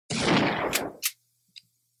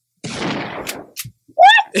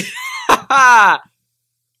I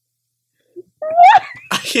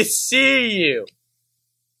can see you.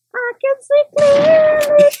 I can see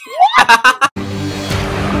clearly.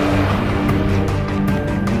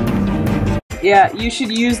 Yeah, you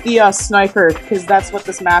should use the sniper, because that's what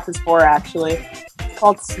this map is for, actually. It's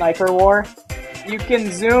called Sniper War. You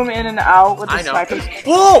can zoom in and out with the sniper.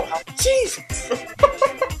 Whoa! Jesus!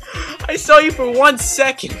 I saw you for 1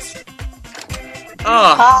 second.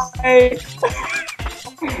 Hi!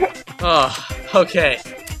 Oh, okay.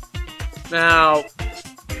 Now,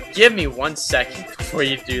 give me 1 second before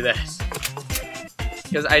you do that.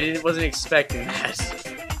 Because I wasn't expecting that.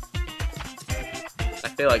 I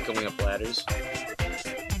feel like going up ladders.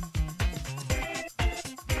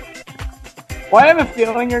 Well, I have a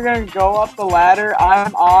feeling you're gonna go up the ladder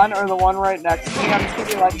I'm on, or the one right next to me. I'm just gonna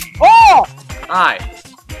be like, oh! Hi.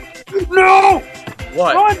 No!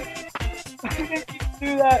 What? Run! I didn't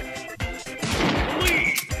do that.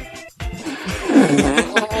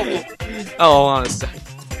 Oh, hold on a second.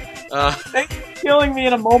 Thanks for killing me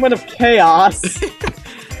in a moment of chaos.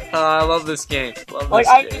 I love this game. Love this like,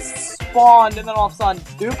 game. I just spawned, and then all of a sudden,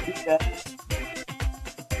 Duke is dead.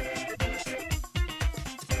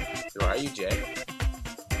 Where are you, Jay?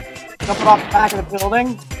 Jumping off the back of the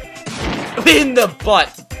building. In the butt!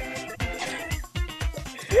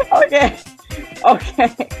 Okay. Okay.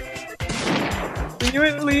 Can you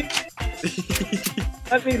at least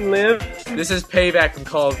let me live? This is payback from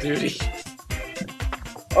Call of Duty.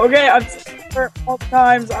 Okay, I'm for all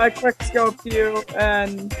times I quickscoped you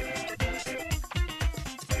and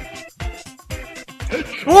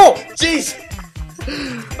Whoa! Jeez!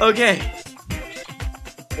 Okay.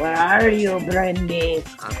 where are you, Brendy?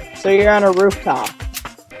 So you're on a rooftop.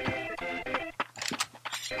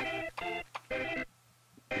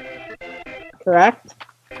 Correct?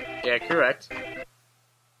 Yeah, correct.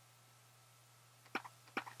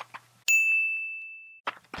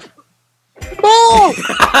 Oh!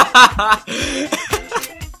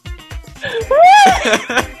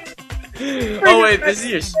 Oh wait, this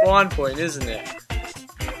is your spawn point, isn't it?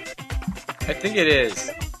 I think it is.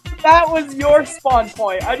 That was your spawn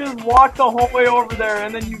point. I just walked the whole way over there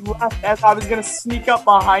and then you left as I was gonna sneak up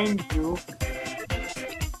behind you.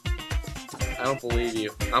 I don't believe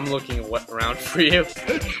you. I'm looking around for you.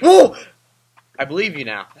 Whoa! I believe you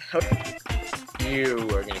now. You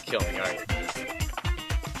are gonna kill me, aren't you?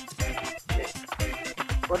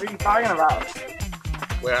 What are you talking about?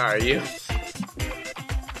 Where are you?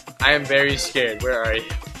 I am very scared. Where are you?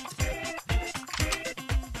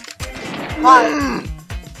 Hi.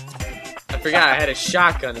 I forgot I had a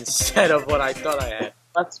shotgun instead of what I thought I had.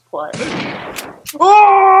 Let's play.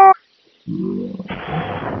 Oh!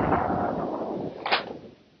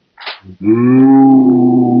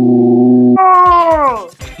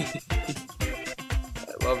 I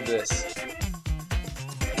love this.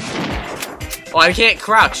 Oh, I can't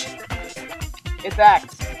crouch. It's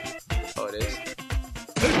X. Oh, it is.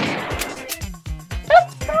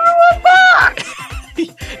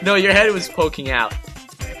 No, your head was poking out.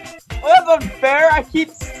 What the bear? I keep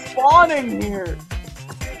spawning here.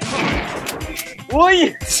 Will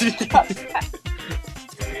you?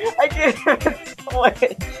 I can't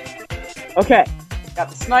switch. Okay, got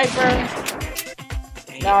the sniper.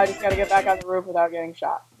 Now I just gotta get back on the roof without getting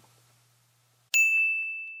shot.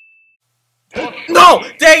 No!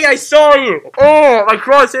 Dang, I saw you! Oh, my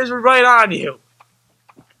crosshairs were right on you.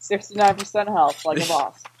 69% health, like a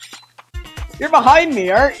boss. You're behind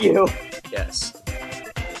me, aren't you? Yes.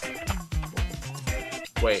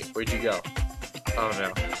 Wait, where'd you go? Oh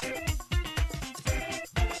no.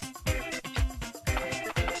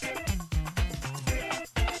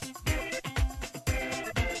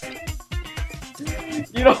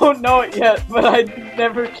 You don't know it yet, but I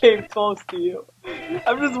never came close to you.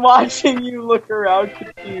 I'm just watching you look around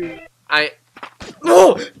confused.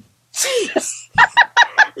 Oh! Jeez!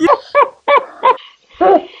 You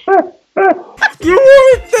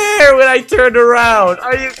weren't there when I turned around!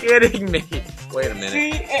 Are you kidding me? Wait a minute.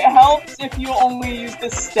 See, it helps if you only use the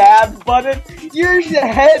stab button. Your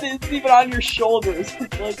head isn't even on your shoulders.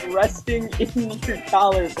 It's like resting in your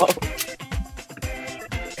collarbone.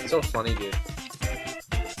 It's so funny, dude.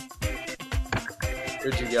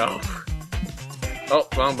 Where'd you go? Oh,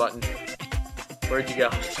 wrong button. Where'd you go?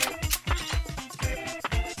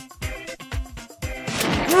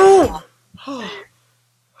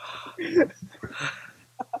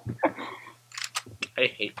 I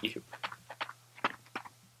hate you.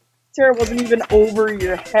 Terror wasn't even over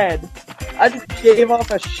your head. I just gave off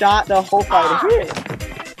a shot to hope I'd hit.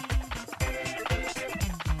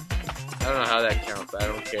 I don't know how that counts, but I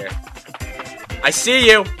don't care. I see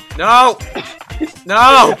you! No!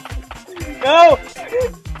 No! No!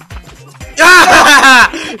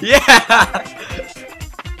 Ah! Yeah!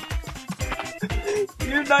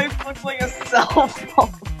 Your knife looks like a cell phone.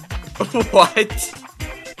 What?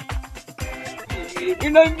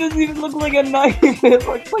 Your knife doesn't even look like a knife, it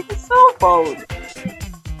looks like a cell phone.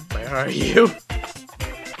 Where are you?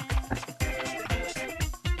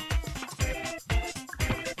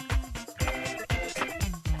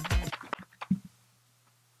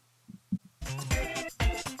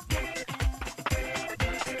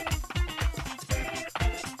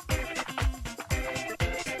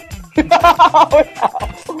 Oh,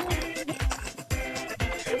 no.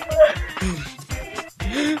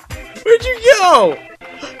 Where'd you go?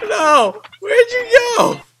 No! Where'd you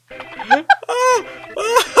go? Oh!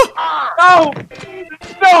 Oh! No!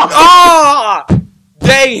 No! Oh!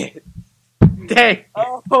 Dang it! Dang!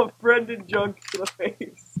 Oh, Brendan junk to the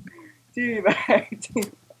face.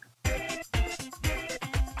 Teabag.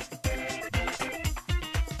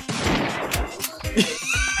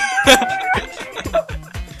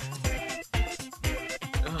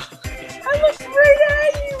 I looked right at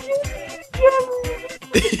you!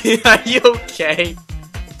 Are you okay?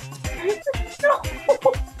 No!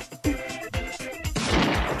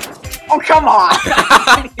 Oh, come on!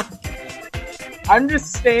 I'm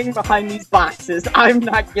just staying behind these boxes. I'm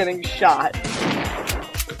not getting shot.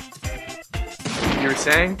 You were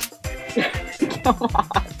saying? Come on.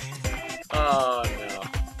 Oh no.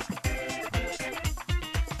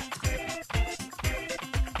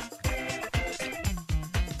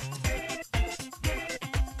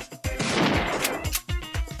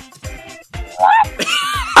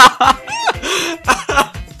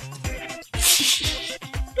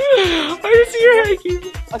 I see your hanky.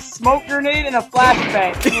 A smoke grenade and a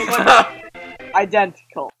flashbang. They look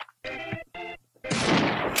identical.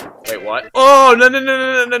 Wait, what? Oh no no no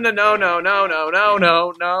no no no no no no no no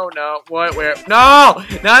no no no! What? Where? No!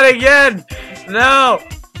 Not again! No!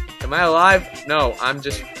 Am I alive? No, I'm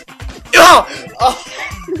just. Oh! Oh!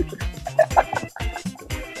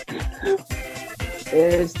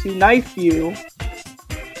 Is to knife you.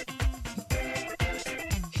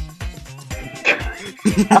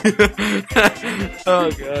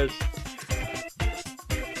 Oh gosh.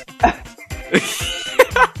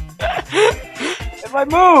 If I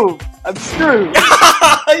move, I'm screwed.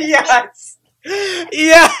 Yes!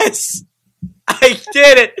 Yes! I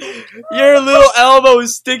did it! Your little elbow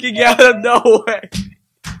is sticking out of nowhere.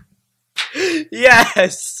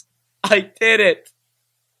 Yes! I did it!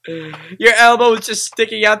 Your elbow is just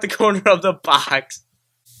sticking out the corner of the box.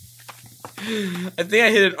 I think I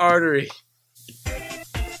hit an artery.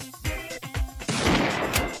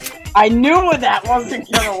 I knew that wasn't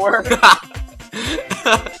gonna work.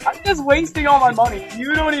 I'm just wasting all my money.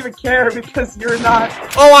 You don't even care because you're not.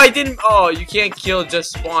 Oh, I didn't. Oh, you can't kill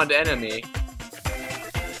just spawned enemy.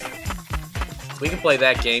 We can play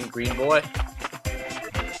that game, green boy.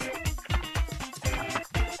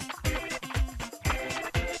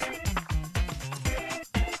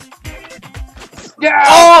 Yeah.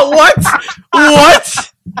 Oh, what?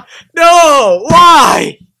 What? No,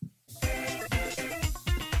 why?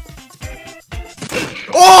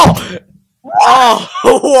 Oh! Oh,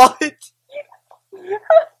 what?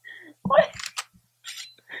 What?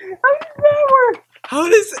 How does that work? How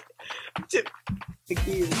does it? The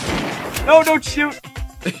keys. No, don't shoot.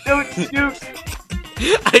 Don't shoot.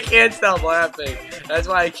 I can't stop laughing. That's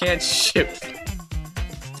why I can't shoot.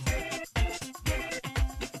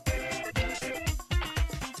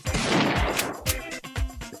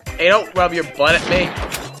 Hey, don't rub your butt at me.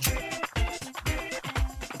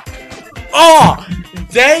 Oh!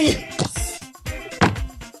 Dang it!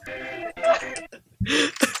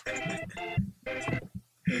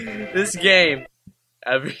 This game.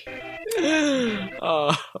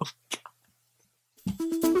 Oh.